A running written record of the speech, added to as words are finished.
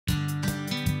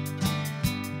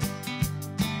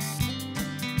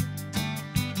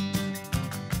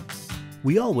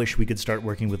We all wish we could start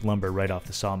working with lumber right off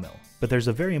the sawmill, but there's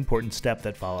a very important step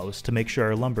that follows to make sure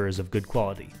our lumber is of good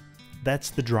quality.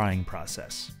 That's the drying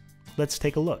process. Let's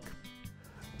take a look.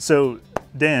 So,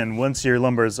 Dan, once your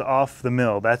lumber is off the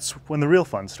mill, that's when the real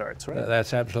fun starts, right?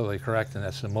 That's absolutely correct, and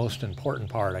that's the most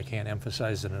important part. I can't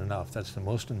emphasize it enough. That's the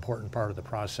most important part of the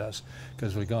process,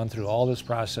 because we've gone through all this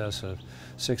process of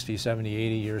 60, 70,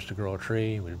 80 years to grow a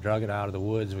tree. We've drug it out of the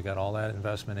woods. We got all that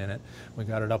investment in it. We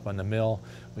got it up on the mill.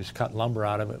 We've cut lumber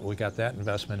out of it. We got that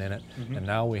investment in it. And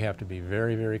now we have to be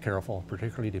very, very careful,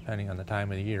 particularly depending on the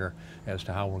time of the year, as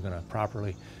to how we're going to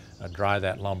properly dry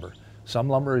that lumber. Some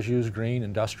lumber is used green,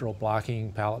 industrial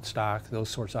blocking, pallet stock, those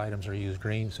sorts of items are used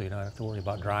green, so you don't have to worry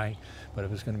about drying. But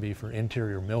if it's going to be for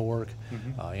interior millwork,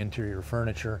 interior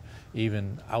furniture,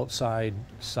 even outside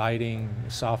siding,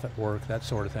 soffit work, that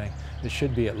sort of thing, it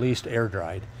should be at least air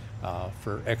dried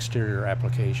for exterior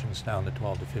applications down to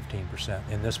 12 to 15%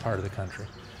 in this part of the country.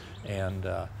 And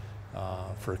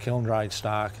for kiln dried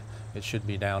stock, it should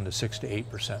be down to 6 to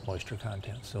 8% moisture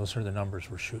contents. Those are the numbers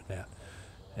we're shooting at.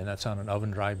 And that's on an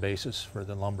oven dry basis for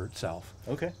the lumber itself.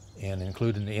 Okay. And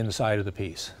including the inside of the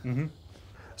piece.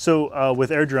 So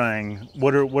with air drying,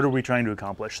 what are we trying to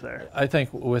accomplish there? I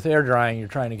think with air drying, you're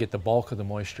trying to get the bulk of the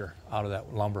moisture out of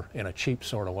that lumber in a cheap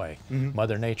sort of way.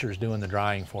 Mother Nature's doing the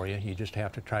drying for you. You just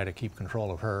have to try to keep control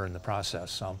of her in the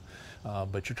process some.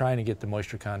 But you're trying to get the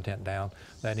moisture content down.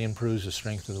 That improves the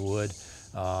strength of the wood,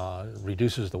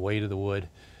 reduces the weight of the wood,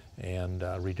 and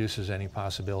reduces any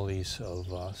possibilities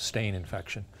of stain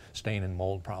infection, stain and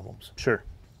mold problems. Sure.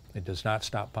 It does not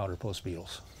stop powder post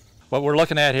beetles. What we're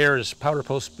looking at here is powder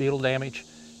post beetle damage,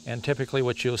 and typically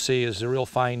what you'll see is the real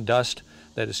fine dust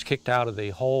that is kicked out of the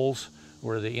holes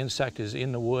where the insect is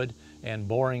in the wood and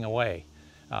boring away.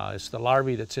 It's the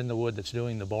larvae that's in the wood that's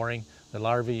doing the boring. The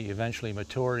larvae eventually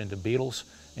mature into beetles,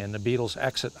 and the beetles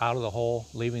exit out of the hole,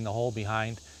 leaving the hole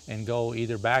behind, and go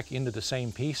either back into the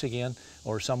same piece again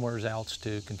or somewhere else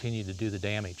to continue to do the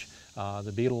damage.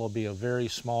 The beetle will be a very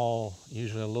small,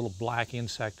 usually a little black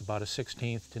insect, about a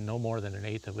 1/16 to no more than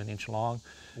 1/8 of an inch long.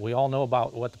 We all know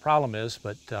about what the problem is,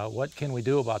 but what can we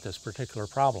do about this particular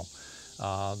problem?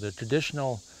 The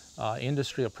traditional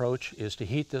industry approach is to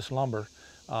heat this lumber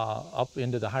up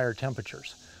into the higher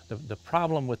temperatures. The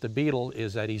problem with the beetle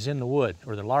is that he's in the wood,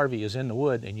 or the larvae is in the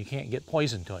wood, and you can't get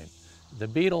poison to him. The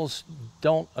beetles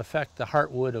don't affect the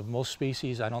heartwood of most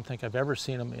species. I don't think I've ever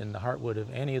seen them in the heartwood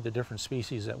of any of the different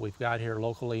species that we've got here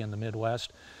locally in the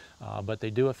Midwest, but they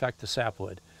do affect the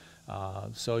sapwood.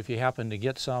 So if you happen to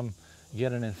get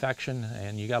an infection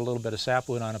and you got a little bit of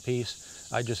sapwood on a piece,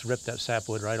 I just rip that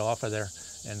sapwood right off of there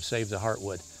and save the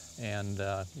heartwood, and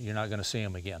you're not going to see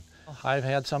them again. I've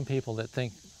had some people that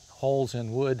think holes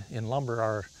in wood, in lumber,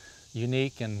 are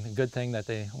unique and a good thing that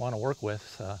they want to work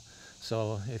with.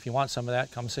 So if you want some of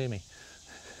that, come see me.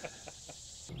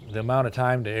 The amount of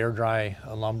time to air dry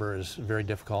a lumber is a very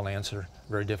difficult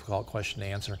question to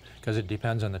answer, because it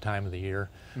depends on the time of the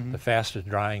year. The fastest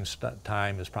drying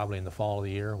time is probably in the fall of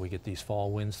the year. We get these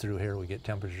fall winds through here. We get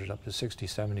temperatures up to 60,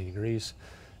 70 degrees,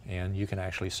 and you can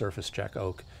actually surface check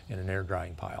oak in an air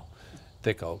drying pile,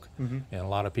 thick oak. And a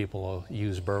lot of people will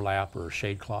use burlap or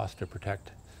shade cloth to protect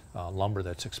lumber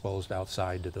that's exposed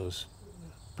outside to those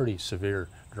pretty severe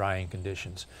drying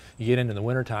conditions. You get into the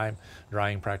wintertime,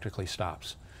 drying practically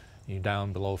stops. You're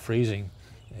down below freezing,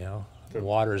 you know, the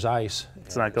water is ice.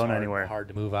 It's not going anywhere. Hard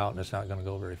to move out, and it's not going to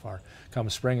go very far. Come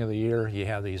spring of the year, you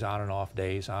have these on and off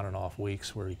days, on and off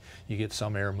weeks where you get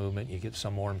some air movement, you get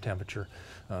some warm temperature.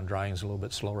 Drying's a little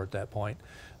bit slower at that point,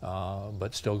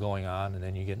 but still going on. And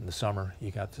then you get in the summer,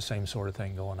 you got the same sort of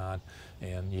thing going on,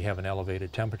 and you have an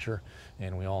elevated temperature,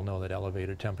 and we all know that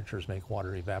elevated temperatures make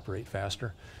water evaporate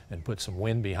faster, and put some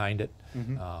wind behind it.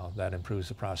 That improves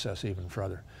the process even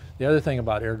further. The other thing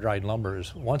about air dried lumber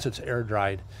is once it's air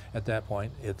dried, at that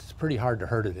point it's pretty hard to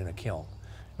hurt it in a kiln.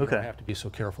 You don't have to be so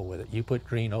careful with it. You put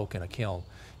green oak in a kiln,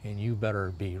 and you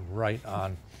better be right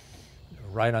on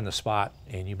the spot,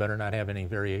 and you better not have any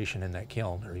variation in that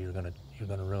kiln, or you're gonna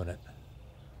ruin it.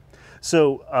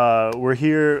 So we're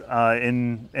here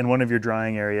in one of your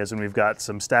drying areas, and we've got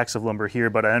some stacks of lumber here,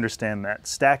 but I understand that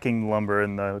stacking lumber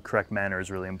in the correct manner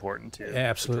is really important too.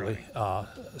 Absolutely.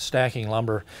 Stacking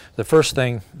lumber, the first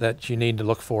thing that you need to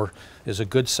look for is a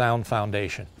good sound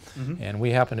foundation. And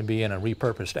we happen to be in a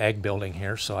repurposed ag building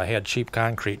here, so I had cheap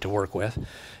concrete to work with.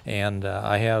 And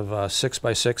I have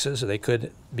 6x6s. They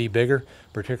could be bigger,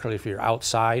 particularly if you're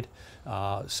outside,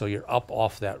 so you're up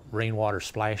off that rainwater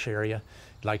splash area.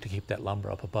 I'd like to keep that lumber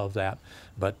up above that.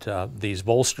 But these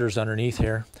bolsters underneath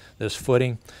here, this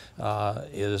footing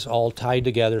is all tied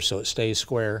together so it stays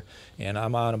square, and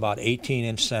I'm on about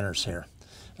 18-inch centers here.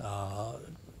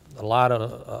 a lot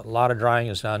of drying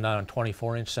is done on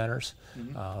 24-inch centers,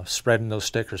 spreading those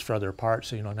stickers further apart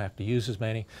so you don't have to use as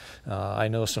many. I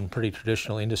know some pretty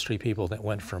traditional industry people that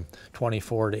went from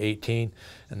 24 to 18,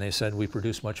 and they said we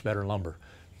produce much better lumber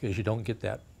because you don't get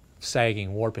that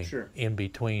sagging, warping in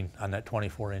between on that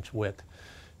 24-inch width.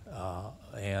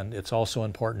 And it's also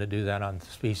important to do that on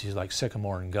species like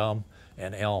sycamore and gum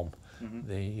and elm.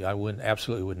 I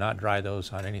absolutely would not dry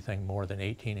those on anything more than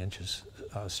 18 inches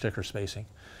sticker spacing,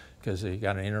 because you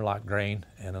got an interlock grain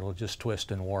and it'll just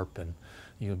twist and warp, and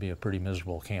you'll be a pretty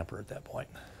miserable camper at that point.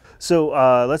 So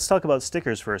let's talk about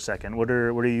stickers for a second. What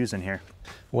are you using here?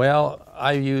 Well,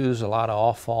 I use a lot of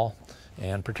off-fall,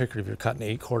 and particularly if you're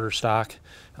cutting 8/4 stock,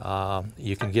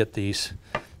 you can get these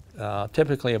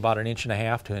typically about 1.5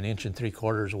 inches to 1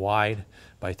 3/4 wide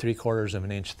by 3/4 of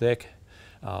an inch thick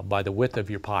by the width of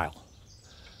your pile.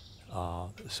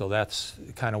 So that's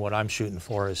kind of what I'm shooting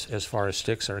for as far as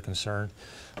sticks are concerned.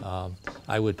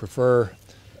 I would prefer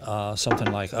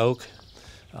something like oak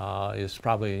is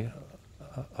probably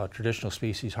a traditional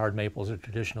species. Hard maples are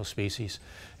traditional species,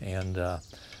 and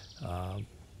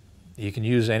you can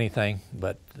use anything,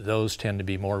 but those tend to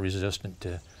be more resistant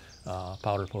to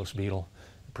powder post beetle,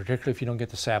 particularly if you don't get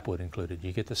the sapwood included.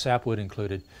 You get the sapwood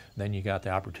included, then you got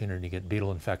the opportunity to get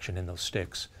beetle infection in those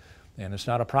sticks. And it's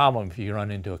not a problem if you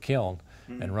run into a kiln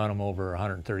and run them over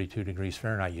 132 degrees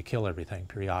Fahrenheit. You kill everything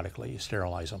periodically, you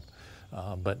sterilize them.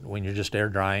 But when you're just air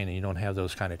drying and you don't have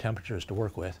those kind of temperatures to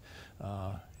work with,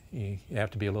 you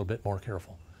have to be a little bit more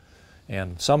careful.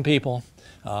 And some people,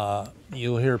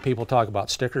 you'll hear people talk about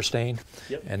sticker stain,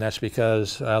 and that's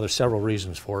because there's several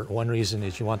reasons for it. One reason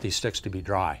is you want these sticks to be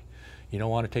dry. You don't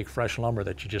want to take fresh lumber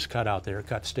that you just cut out there,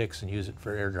 cut sticks, and use it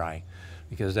for air drying,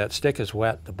 because that stick is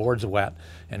wet, the board's wet,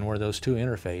 and where those two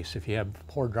interface, if you have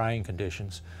poor drying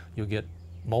conditions, you'll get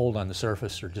mold on the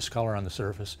surface or discolor on the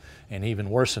surface, and even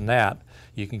worse than that,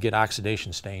 you can get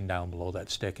oxidation stain down below that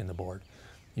stick in the board.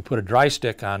 You put a dry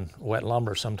stick on wet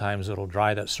lumber, sometimes it'll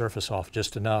dry that surface off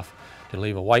just enough to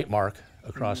leave a white mark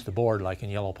across the board like in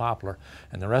yellow poplar,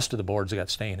 and the rest of the board's got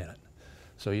stain in it.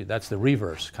 So that's the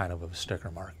reverse kind of a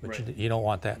sticker mark, but you don't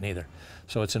want that neither.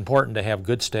 So it's important to have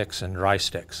good sticks and dry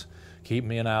sticks. Keep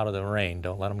them in out of the rain,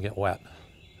 don't let them get wet.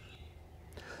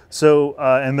 So,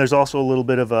 and there's also a little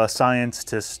bit of a science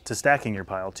to stacking your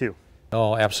pile too.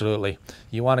 Oh, absolutely.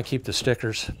 You want to keep the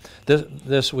stickers.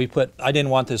 I didn't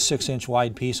want this 6-inch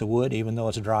wide piece of wood, even though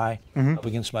it's dry, up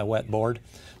against my wet board.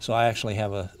 So I actually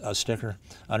have a sticker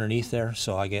underneath there,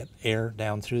 so I get air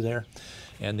down through there.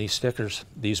 And these stickers,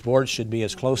 these boards should be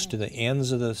as close to the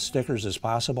ends of the stickers as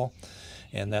possible,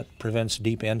 and that prevents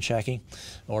deep end checking.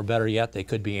 Or better yet, they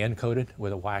could be end coated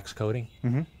with a wax coating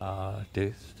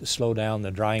to slow down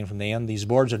the drying from the end. These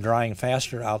boards are drying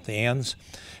faster out the ends,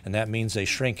 and that means they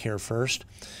shrink here first.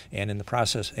 And in the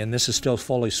process, and this is still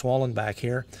fully swollen back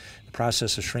here, the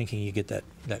process of shrinking, you get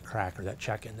that crack or that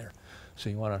check in there.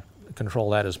 So you want to control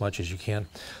that as much as you can.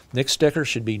 Next sticker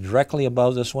should be directly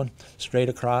above this one, straight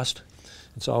across.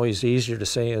 It's always easier to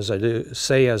say as I do,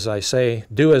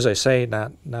 do as I say,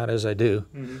 not as I do,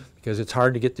 because it's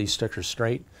hard to get these stickers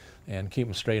straight and keep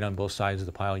them straight on both sides of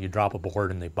the pile. You drop a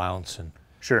board and they bounce, and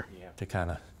you have to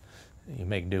kind of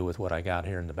make do with what I got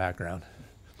here in the background.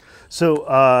 So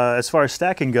as far as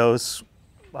stacking goes,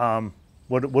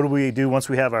 what do we do once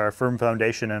we have our firm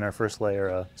foundation and our first layer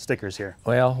of stickers here?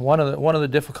 Well, one of the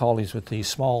difficulties with these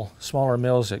smaller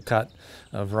mills that cut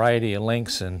a variety of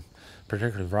lengths, and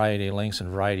particularly variety of lengths and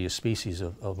variety of species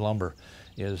of lumber,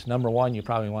 is number one, you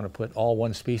probably want to put all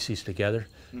one species together,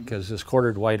 because this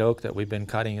quartered white oak that we've been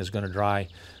cutting is going to dry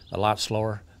a lot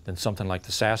slower than something like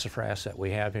the sassafras that we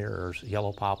have here, or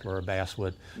yellow poplar or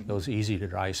basswood, those easy to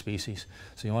dry species.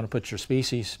 So you want to put your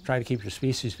species, try to keep your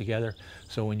species together,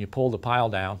 so when you pull the pile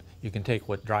down, you can take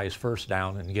what dries first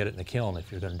down and get it in the kiln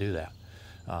if you're going to do that.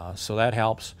 So that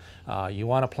helps. You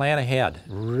want to plan ahead.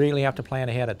 Really have to plan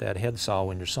ahead at that head saw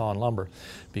when you're sawing lumber,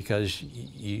 because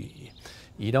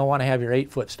you don't want to have your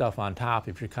 8-foot stuff on top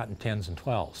if you're cutting 10s and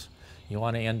 12s. You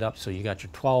want to end up so you got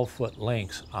your 12-foot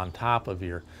lengths on top of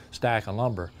your stack of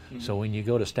lumber. So when you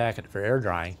go to stack it for air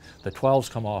drying, the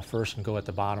 12s come off first and go at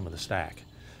the bottom of the stack.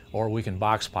 Or we can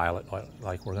box pile it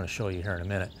like we're going to show you here in a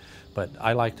minute. But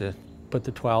I like to put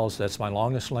the 12s, that's my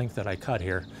longest length that I cut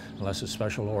here, unless it's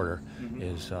special order,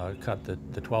 is cut the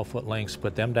 12-foot lengths,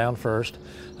 put them down first.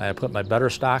 I put my better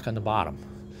stock on the bottom,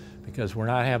 because we're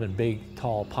not having big,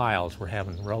 tall piles, we're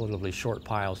having relatively short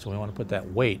piles, so we want to put that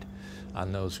weight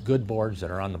on those good boards that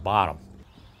are on the bottom.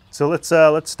 So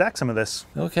let's stack some of this.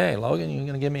 Okay, Logan, you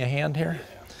going to give me a hand here?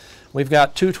 We've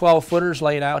got two 12-footers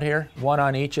laid out here, one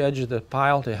on each edge of the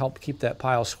pile to help keep that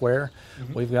pile square.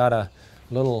 We've got a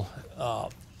little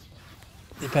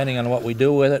depending on what we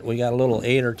do with it. We got a little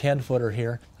 8 or 10 footer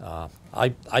here.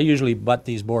 I usually butt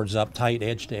these boards up tight,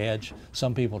 edge to edge.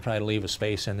 Some people try to leave a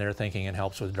space in there thinking it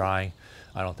helps with drying.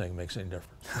 I don't think it makes any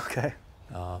difference. Okay.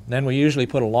 Then we usually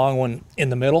put a long one in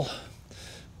the middle,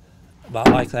 about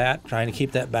like that, trying to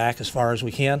keep that back as far as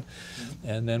we can.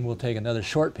 And then we'll take another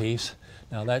short piece.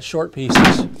 Now that short piece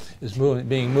is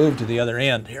being moved to the other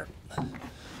end here.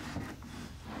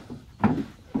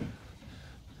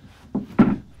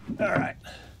 All right.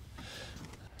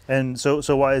 And so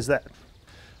why is that?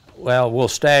 Well, we'll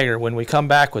stagger. When we come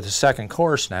back with the second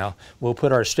course now, we'll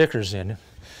put our stickers in.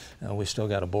 We still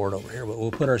got a board over here, but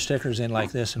we'll put our stickers in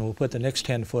like this, and we'll put the next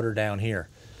 10 footer down here.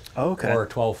 Okay. Or a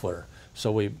 12 footer.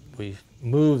 So we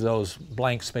move those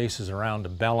blank spaces around to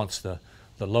balance the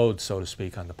load, so to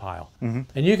speak, on the pile. Mm-hmm.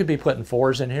 And you could be putting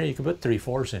 4s in here. You could put 3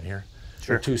 4s in here.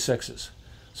 Sure. Or 2 6s.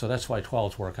 So that's why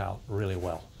 12s work out really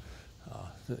well.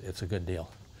 It's a good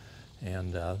deal.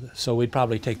 And so we'd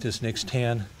probably take this next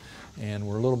 10, and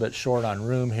we're a little bit short on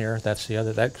room here. That's the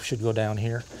other, that should go down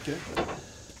here. Okay.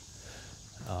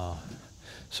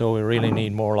 So we really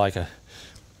need more like a,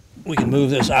 we can move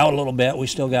this out a little bit. We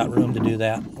still got room to do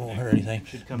that. Won't hurt anything.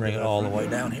 Bring it all the way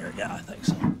down here. Yeah, I think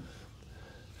so.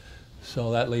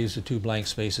 So that leaves the 2 blank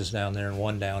spaces down there and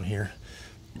 1 down here.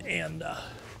 And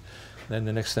then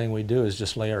the next thing we do is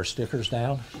just lay our stickers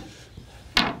down.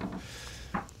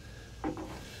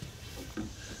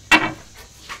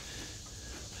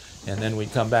 And then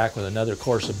we'd come back with another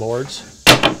course of boards.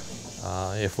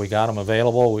 If we got them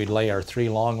available, we'd lay our 3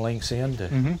 long links in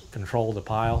to control the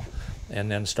pile, and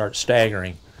then start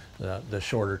staggering the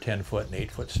shorter 10-foot and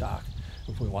 8-foot stock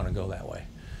if we want to go that way.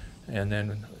 And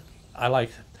then I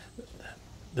like,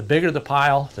 the bigger the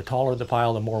pile, the taller the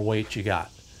pile, the more weight you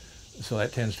got. So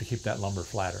that tends to keep that lumber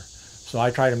flatter. So I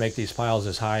try to make these piles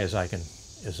as high as I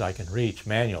can reach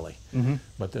manually.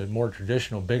 But the more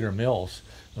traditional, bigger mills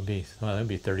will be, well, they'll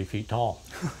be 30 feet tall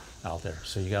out there.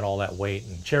 So you got all that weight,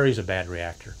 and cherry's a bad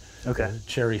reactor. Okay.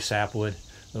 Cherry, sapwood,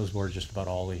 those boards just about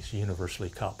always universally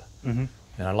cup. And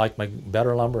I like my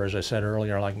better lumber, as I said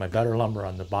earlier, I like my better lumber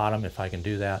on the bottom if I can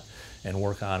do that and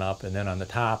work on up. And then on the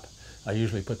top, I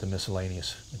usually put the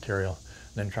miscellaneous material,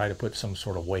 then try to put some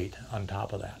sort of weight on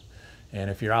top of that. And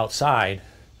if you're outside,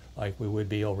 like we would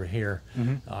be over here,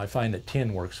 I find that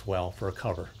tin works well for a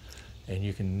cover. And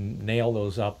you can nail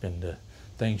those up into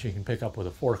things you can pick up with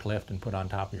a forklift and put on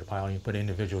top of your pile. You put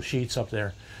individual sheets up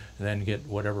there, and then get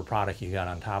whatever product you got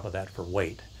on top of that for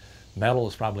weight. Metal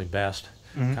is probably best.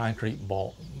 Concrete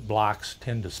blocks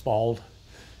tend to spald,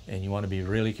 and you want to be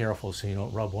really careful so you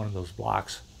don't rub one of those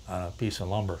blocks on a piece of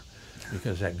lumber,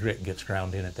 because that grit gets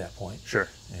ground in at that point. Sure.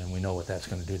 And we know what that's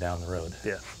going to do down the road.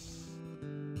 Yeah.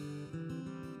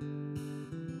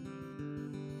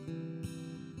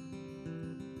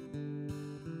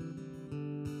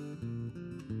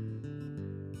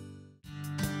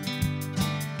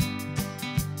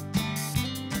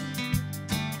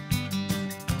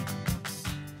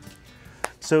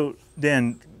 So,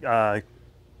 Dan,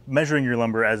 measuring your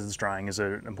lumber as it's drying is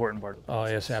an important part of it. Oh,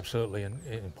 yes, absolutely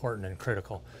important and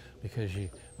critical, because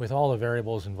with all the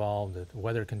variables involved, the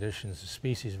weather conditions, the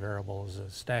species variables, the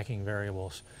stacking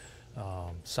variables,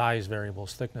 size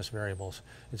variables, thickness variables,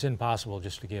 it's impossible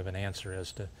just to give an answer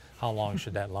as to how long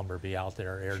should that lumber be out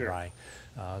there air drying.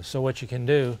 So what you can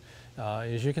do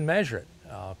is you can measure it.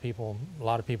 A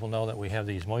lot of people know that we have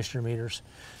these moisture meters.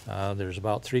 There's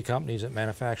about 3 companies that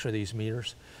manufacture these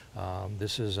meters.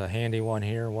 This is a handy one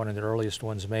here, one of the earliest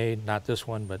ones made. Not this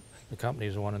one, but the company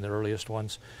is one of the earliest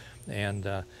ones. And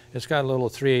it's got little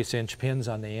 3/8" pins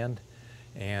on the end.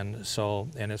 And so,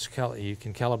 you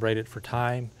can calibrate it for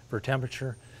time, for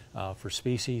temperature, for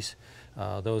species.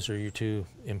 Those are your 2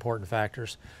 important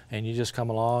factors. And you just come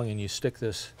along and you stick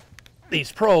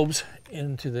these probes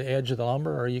into the edge of the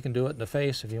lumber, or you can do it in the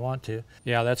face if you want to.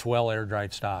 Yeah, that's well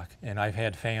air-dried stock, and I've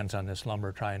had fans on this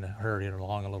lumber trying to hurry it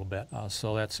along a little bit.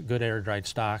 So that's good air-dried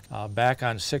stock. Back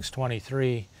on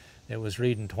 6/23, it was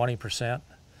reading 20%,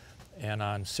 and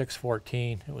on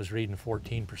 6/14, it was reading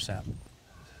 14%.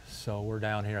 So we're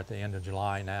down here at the end of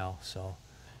July now. So,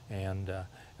 and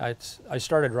I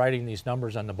started writing these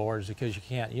numbers on the boards because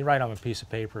you write on a piece of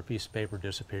paper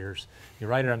disappears. You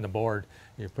write it on the board,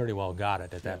 you pretty well got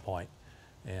it at that point.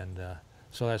 And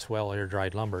so that's well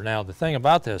air-dried lumber. Now the thing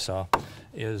about this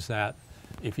is that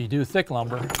if you do thick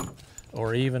lumber,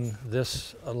 or even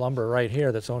this lumber right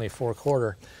here that's only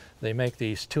 4/4, they make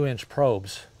these 2-inch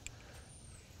probes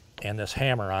and this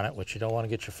hammer on it, which you don't want to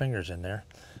get your fingers in there.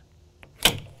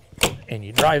 And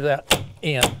you drive that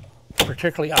in,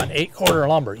 particularly on 8/4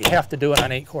 lumber. You have to do it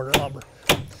on 8/4 lumber.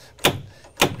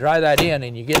 You drive that in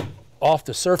and you get off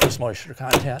the surface moisture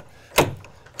content,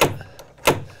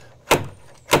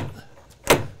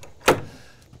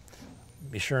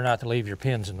 Be sure not to leave your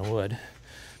pins in the wood.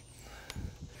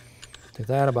 Do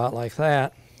that about like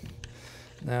that.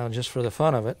 Now, just for the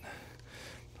fun of it,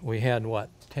 we had what,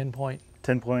 10.7,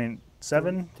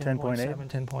 10.7, 10.8?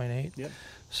 10.8. Yep.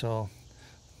 So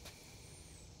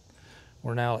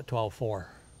we're now at 12.4.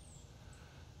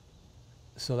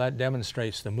 So that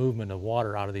demonstrates the movement of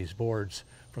water out of these boards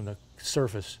from the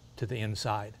surface to the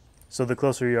inside. So the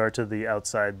closer you are to the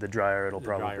outside, the drier it'll The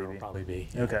probably drier be. will probably be.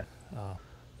 Yeah. Okay.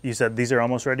 You said these are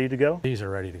almost ready to go? These are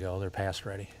ready to go. They're past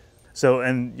ready. So,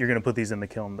 and you're going to put these in the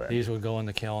kiln then? These will go in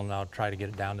the kiln, and I'll try to get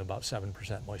it down to about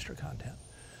 7% moisture content.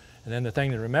 And then the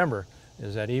thing to remember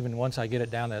is that even once I get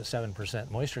it down to that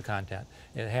 7% moisture content,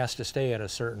 it has to stay at a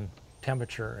certain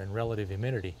temperature and relative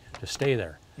humidity to stay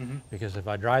there. Mm-hmm. Because if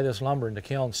I dry this lumber in the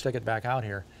kiln, stick it back out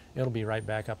here, it'll be right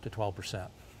back up to 12%.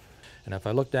 And if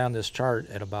I look down this chart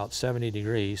at about 70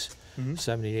 degrees,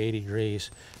 70 to 80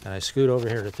 degrees, and I scoot over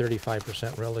here to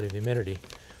 35% relative humidity,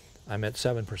 I'm at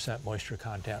 7% moisture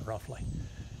content roughly.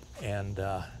 And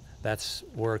that's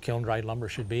where kiln-dried lumber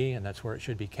should be, and that's where it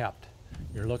should be kept.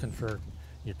 You're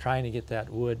trying to get that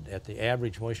wood at the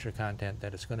average moisture content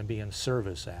that it's going to be in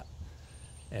service at.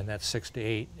 And that's 6 to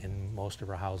 8 in most of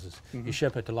our houses. You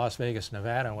ship it to Las Vegas,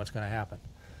 Nevada, and what's going to happen?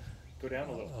 Go down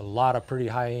a little. A lot of pretty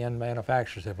high-end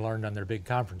manufacturers have learned on their big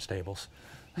conference tables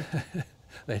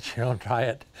that you don't try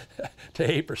it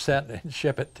to 8% and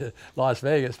ship it to Las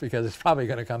Vegas because it's probably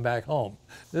going to come back home.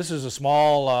 This is a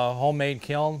small homemade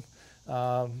kiln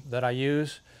that I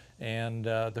use, and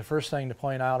the first thing to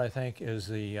point out, I think, is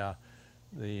the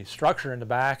structure in the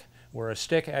back where a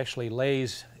stick actually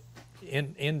lays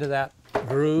into that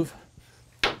groove,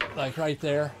 like right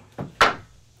there.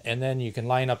 And then you can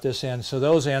line up this end. So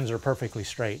those ends are perfectly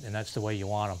straight, and that's the way you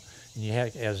want them. And you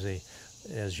have,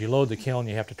 as you load the kiln,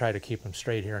 you have to try to keep them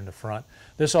straight here in the front.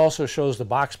 This also shows the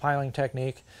box piling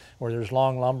technique, where there's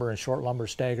long lumber and short lumber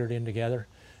staggered in together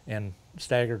and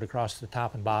staggered across the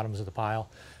top and bottoms of the pile.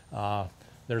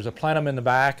 There's a plenum in the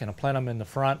back and a plenum in the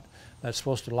front. That's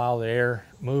supposed to allow the air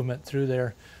movement through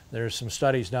there. There's some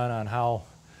studies done on how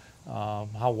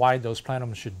wide those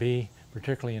plenums should be,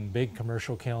 particularly in big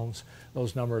commercial kilns.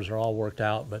 Those numbers are all worked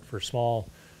out, but for small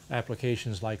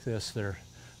applications like this, they're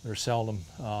seldom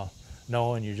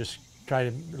known. You just try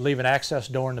to leave an access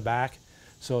door in the back,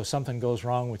 so if something goes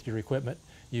wrong with your equipment,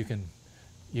 you can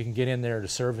get in there to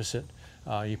service it.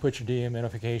 You put your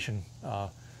dehumidification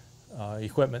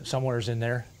equipment somewheres in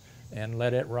there and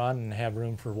let it run and have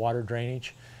room for water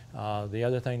drainage. The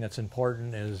other thing that's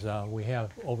important is we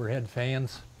have overhead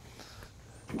fans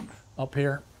up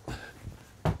here,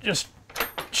 just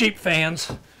cheap fans,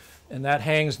 and that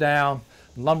hangs down.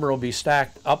 Lumber will be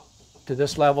stacked up to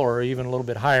this level or even a little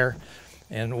bit higher,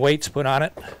 and weights put on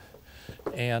it,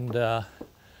 and the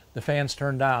fans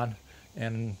turn down,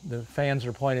 and the fans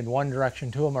are pointed one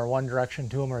direction to them or one direction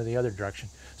to them or the other direction.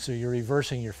 So you're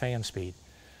reversing your fan speed.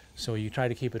 So you try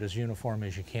to keep it as uniform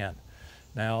as you can.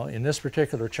 Now, in this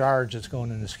particular charge that's going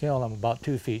in this kiln, I'm about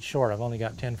 2 feet short. I've only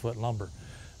got 10-foot lumber.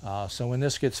 So when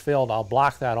this gets filled, I'll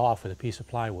block that off with a piece of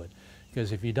plywood.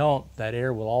 Because if you don't, that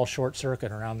air will all short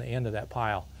circuit around the end of that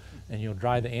pile, and you'll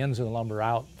dry the ends of the lumber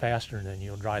out faster than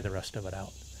you'll dry the rest of it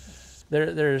out.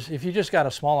 If you just got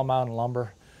a small amount of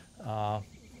lumber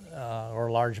or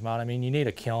a large amount, I mean, you need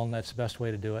a kiln. That's the best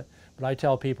way to do it. But I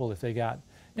tell people if they got,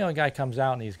 a guy comes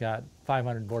out and he's got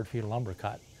 500 board feet of lumber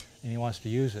cut and he wants to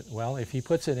use it. Well, if he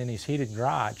puts it in his heated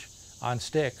garage on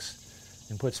sticks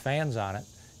and puts fans on it,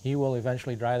 he will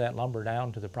eventually dry that lumber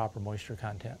down to the proper moisture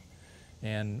content.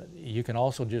 And you can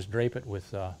also just drape it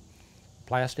with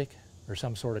plastic or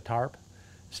some sort of tarp,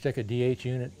 stick a DH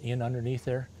unit in underneath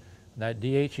there. That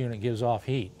DH unit gives off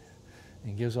heat,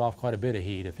 and gives off quite a bit of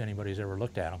heat if anybody's ever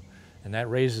looked at them. And that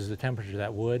raises the temperature of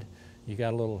that wood. You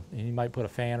got a little, and you might put a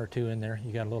fan or two in there,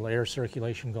 you got a little air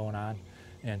circulation going on,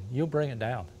 and you'll bring it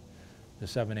down to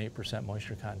 7–8%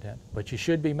 moisture content. But you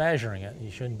should be measuring it. You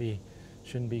shouldn't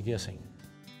be guessing.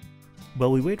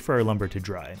 While we wait for our lumber to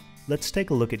dry, let's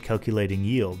take a look at calculating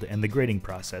yield and the grading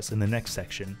process in the next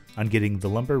section on getting the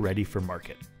lumber ready for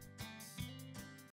market.